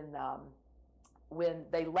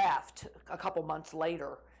they left a couple months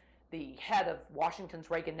later, the head of Washington's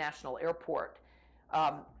Reagan National Airport,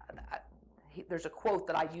 there's a quote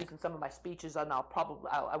that I use in some of my speeches, and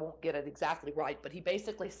I won't get it exactly right, but he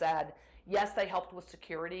basically said, yes, they helped with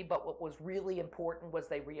security, but what was really important was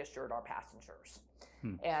they reassured our passengers.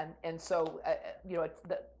 And so,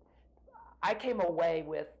 I came away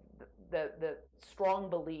with the strong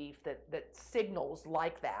belief that signals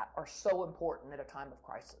like that are so important at a time of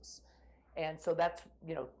crisis. And so that's,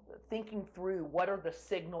 thinking through what are the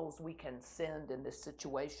signals we can send in this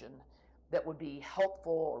situation that would be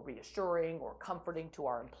helpful or reassuring or comforting to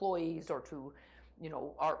our employees or to,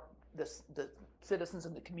 the citizens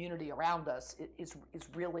in the community around us is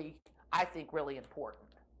really, I think, really important.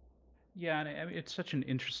 Yeah, and I mean, it's such an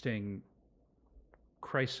interesting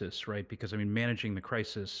crisis, right? Because managing the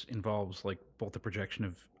crisis involves both the projection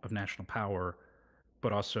of national power,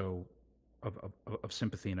 but also of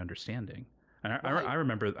sympathy and understanding. And I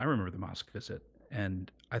remember the mosque visit, and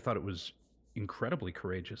I thought it was incredibly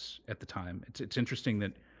courageous at the time. It's interesting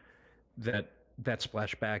that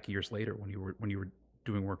splashed back years later when you were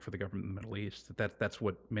doing work for the government in the Middle East. That's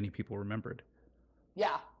what many people remembered.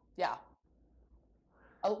 Yeah.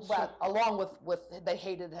 But along with they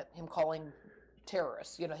hated him calling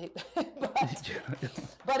terrorists,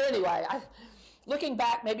 but anyway, looking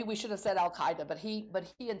back, maybe we should have said Al Qaeda, but he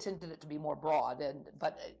intended it to be more broad,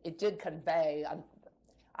 but it did convey.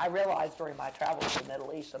 I realized during my travels to the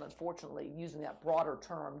Middle East, and unfortunately, using that broader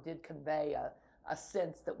term did convey a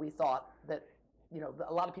sense that we thought that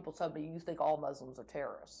a lot of people told me, you think all Muslims are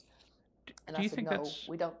terrorists, and I said, no,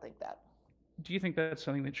 we don't think that. Do you think that's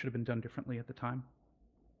something that should have been done differently at the time?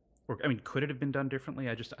 Or, could it have been done differently?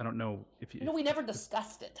 I don't know if you... we never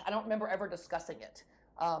discussed it. I don't remember ever discussing it.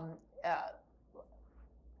 I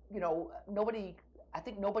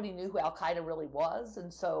think nobody knew who Al Qaeda really was,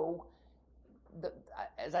 and so,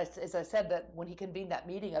 as I said, that when he convened that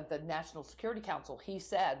meeting of the National Security Council, he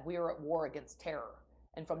said, we are at war against terror,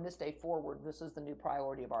 and from this day forward, this is the new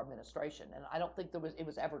priority of our administration. And I don't think it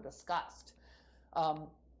was ever discussed.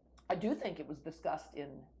 I do think it was discussed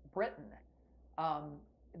in Britain.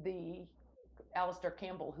 The Alistair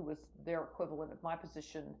Campbell, who was their equivalent of my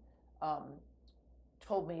position,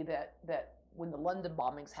 told me that when the London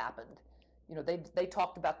bombings happened, they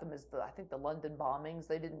talked about them as the London bombings.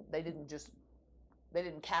 They didn't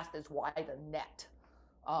cast as wide a net.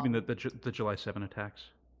 You mean the July 7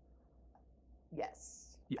 attacks?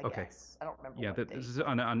 Yes. Okay. Guess. I don't remember. Yeah, this is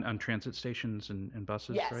on transit stations and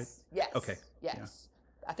buses, yes, right? Yes. Okay. Yes. Yeah.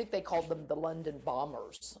 I think they called them the London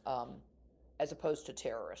bombers, as opposed to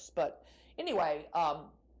terrorists. But anyway, I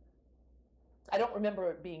don't remember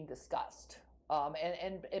it being discussed.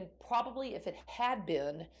 And probably if it had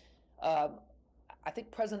been, I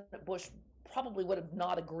think President Bush probably would have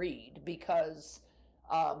not agreed, because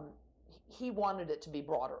he wanted it to be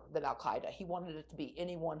broader than Al Qaeda. He wanted it to be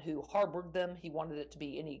anyone who harbored them. He wanted it to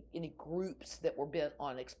be any groups that were bent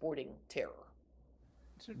on exporting terror.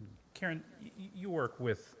 So, Karen, you work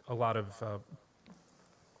with a lot of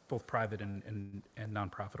both private and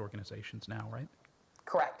nonprofit organizations now, right?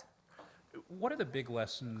 Correct. What are the big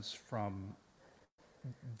lessons from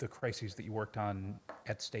the crises that you worked on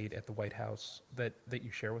at State, at the White House, that you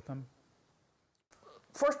share with them?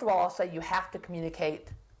 First of all, I'll say you have to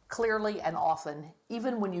communicate clearly and often,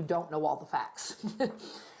 even when you don't know all the facts.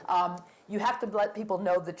 You have to let people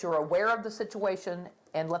know that you're aware of the situation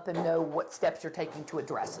and let them know what steps you're taking to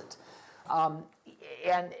address it.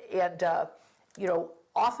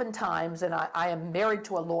 Oftentimes, and I am married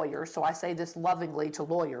to a lawyer, so I say this lovingly to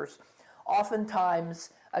lawyers, oftentimes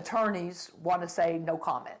attorneys want to say no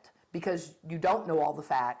comment because you don't know all the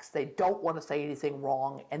facts. They don't want to say anything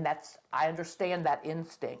wrong, and I understand that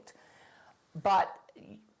instinct. But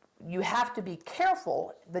you have to be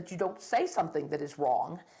careful that you don't say something that is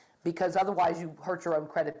wrong, because otherwise you hurt your own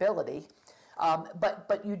credibility.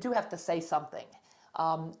 But you do have to say something.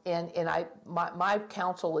 My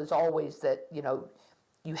counsel is always that,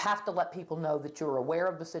 you have to let people know that you're aware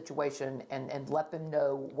of the situation and let them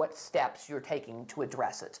know what steps you're taking to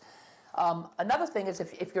address it. Another thing is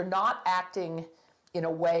if you're not acting in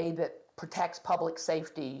a way that protects public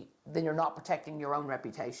safety, then you're not protecting your own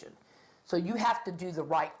reputation. So you have to do the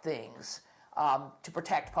right things to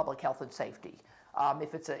protect public health and safety.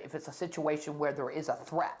 If it's a situation where there is a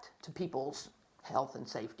threat to people's health and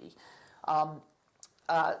safety.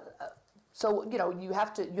 So you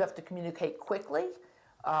have to communicate quickly.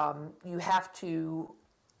 You have to,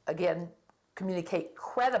 again, communicate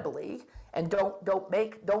credibly, and don't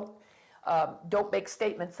make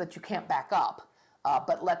statements that you can't back up.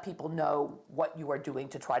 But let people know what you are doing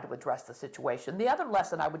to try to address the situation. The other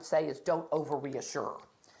lesson I would say is don't over-reassure.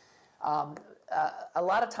 A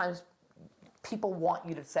lot of times people want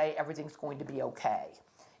you to say everything's going to be okay.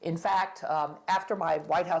 In fact, after my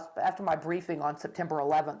briefing on September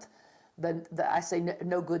 11th, I say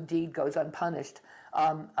no good deed goes unpunished.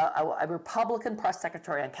 A Republican press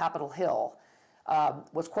secretary on Capitol Hill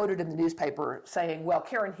was quoted in the newspaper saying, well,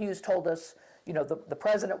 Karen Hughes told us the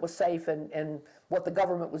president was safe and what the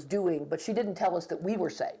government was doing, but she didn't tell us that we were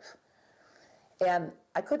safe. And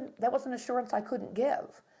that was an assurance I couldn't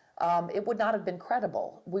give. It would not have been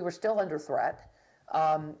credible. We were still under threat,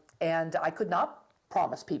 and I could not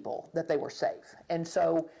promise people that they were safe. And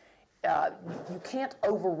so you can't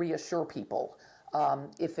over-reassure people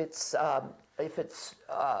if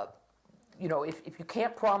you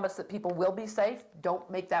can't promise that people will be safe, don't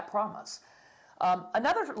make that promise.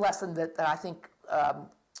 Another lesson that I think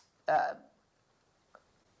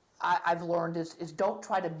I've learned is don't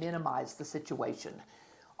try to minimize the situation.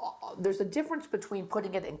 There's a difference between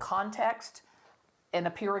putting it in context and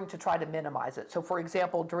appearing to try to minimize it. So, for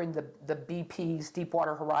example, during the BP's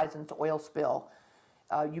Deepwater Horizon's oil spill,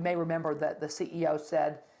 you may remember that the CEO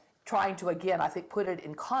said, trying to, again, I think, put it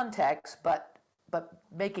in context, but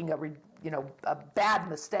making a bad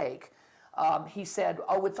mistake. He said,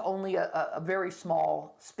 oh, it's only a very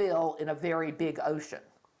small spill in a very big ocean.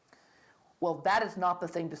 Well, that is not the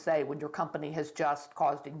thing to say when your company has just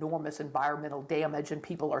caused enormous environmental damage and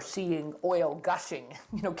people are seeing oil gushing,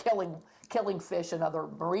 killing fish and other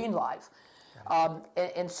marine life.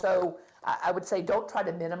 And so I would say don't try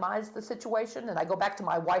to minimize the situation. And I go back to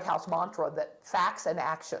my White House mantra that facts and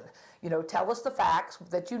action. Tell us the facts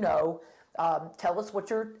that you know. Tell us what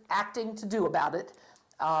you're acting to do about it.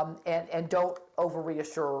 And don't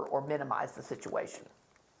over-reassure or minimize the situation.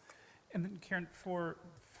 And then, Karen, for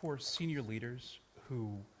senior leaders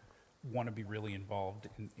who want to be really involved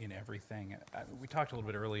in everything, we talked a little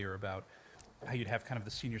bit earlier about how you'd have kind of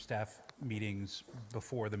the senior staff meetings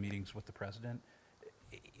before the meetings with the president.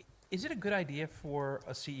 Is it a good idea for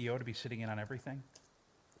a CEO to be sitting in on everything?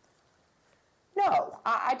 No,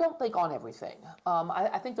 I don't think on everything.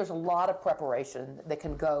 I think there's a lot of preparation that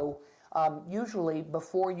can go. Usually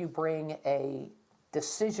before you bring a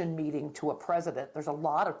decision meeting to a president, there's a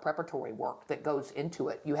lot of preparatory work that goes into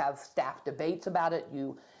it. You have staff debates about it.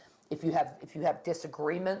 If you have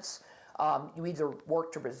disagreements, you either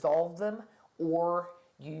work to resolve them or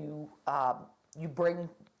you bring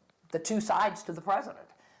the two sides to the president.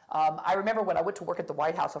 I remember when I went to work at the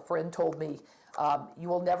White House, a friend told me, you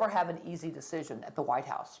will never have an easy decision at the White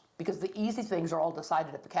House because the easy things are all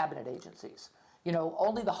decided at the cabinet agencies.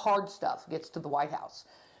 Only the hard stuff gets to the White House.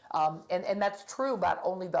 And that's true about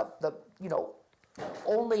only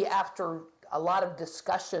only after a lot of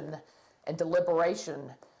discussion and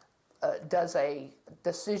deliberation does a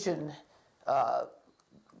decision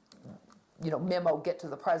memo get to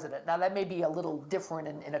the president. Now that may be a little different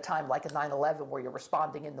in a time like a 9/11 where you're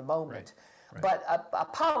responding in the moment. Right. But a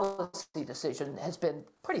policy decision has been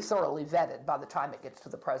pretty thoroughly vetted by the time it gets to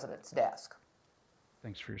the president's desk.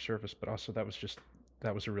 Thanks for your service, but also that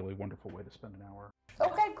was a really wonderful way to spend an hour.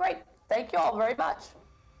 Okay, great. Thank you all very much.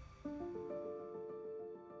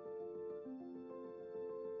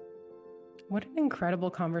 What an incredible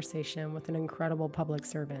conversation with an incredible public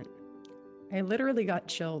servant. I literally got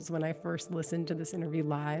chills when I first listened to this interview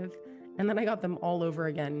live, and then I got them all over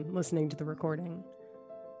again listening to the recording.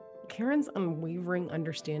 Karen's unwavering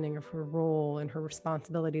understanding of her role and her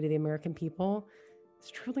responsibility to the American people is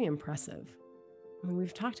truly impressive. I mean,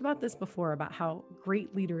 we've talked about this before, about how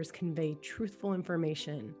great leaders convey truthful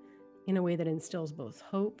information in a way that instills both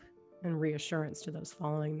hope and reassurance to those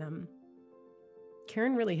following them.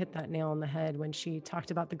 Karen really hit that nail on the head when she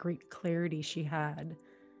talked about the great clarity she had,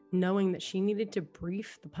 knowing that she needed to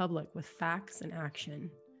brief the public with facts and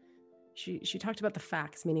action. She talked about the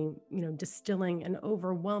facts, meaning, distilling an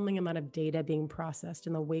overwhelming amount of data being processed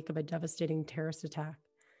in the wake of a devastating terrorist attack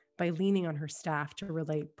by leaning on her staff to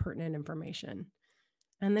relay pertinent information.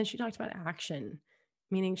 And then she talked about action,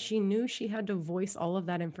 meaning she knew she had to voice all of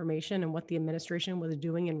that information and what the administration was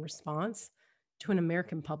doing in response to an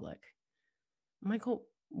American public. Michael,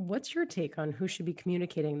 what's your take on who should be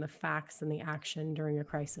communicating the facts and the action during a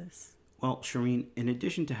crisis? Well, Shireen, in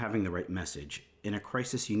addition to having the right message, in a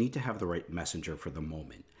crisis, you need to have the right messenger for the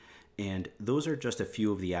moment. And those are just a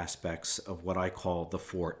few of the aspects of what I call the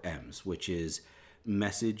 4 M's, which is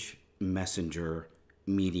message, messenger,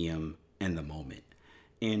 medium, and the moment.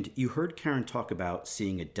 And you heard Karen talk about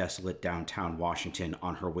seeing a desolate downtown Washington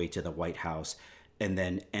on her way to the White House and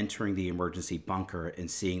then entering the emergency bunker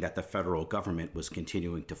and seeing that the federal government was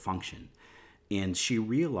continuing to function. And she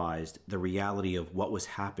realized the reality of what was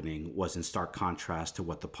happening was in stark contrast to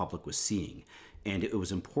what the public was seeing. And it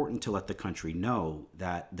was important to let the country know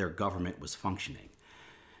that their government was functioning.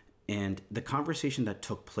 And the conversation that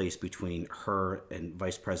took place between her and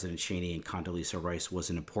Vice President Cheney and Condoleezza Rice was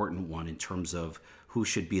an important one in terms of who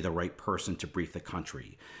should be the right person to brief the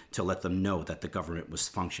country, to let them know that the government was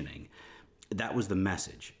functioning. That was the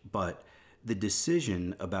message. But the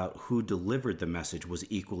decision about who delivered the message was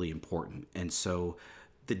equally important. And so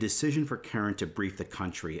the decision for Karen to brief the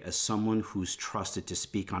country as someone who's trusted to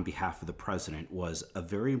speak on behalf of the president was a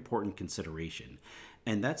very important consideration.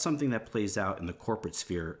 And that's something that plays out in the corporate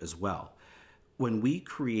sphere as well. When we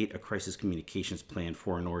create a crisis communications plan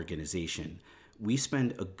for an organization, we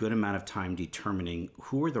spend a good amount of time determining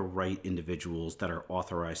who are the right individuals that are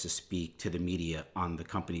authorized to speak to the media on the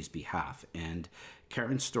company's behalf. And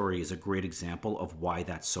Karen's story is a great example of why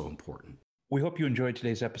that's so important. We hope you enjoyed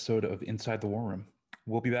today's episode of Inside the War Room.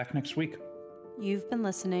 We'll be back next week. You've been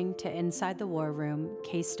listening to Inside the War Room,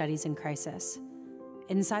 Case Studies in Crisis.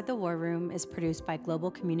 Inside the War Room is produced by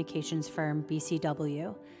global communications firm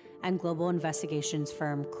BCW and global investigations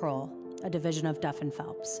firm Kroll, a division of Duff &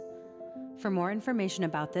 Phelps. For more information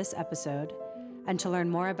about this episode, and to learn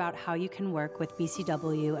more about how you can work with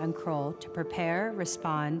BCW and Kroll to prepare,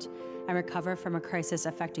 respond, and recover from a crisis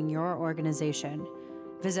affecting your organization,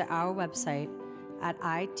 visit our website at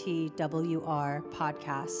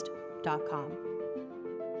itwrpodcast.com.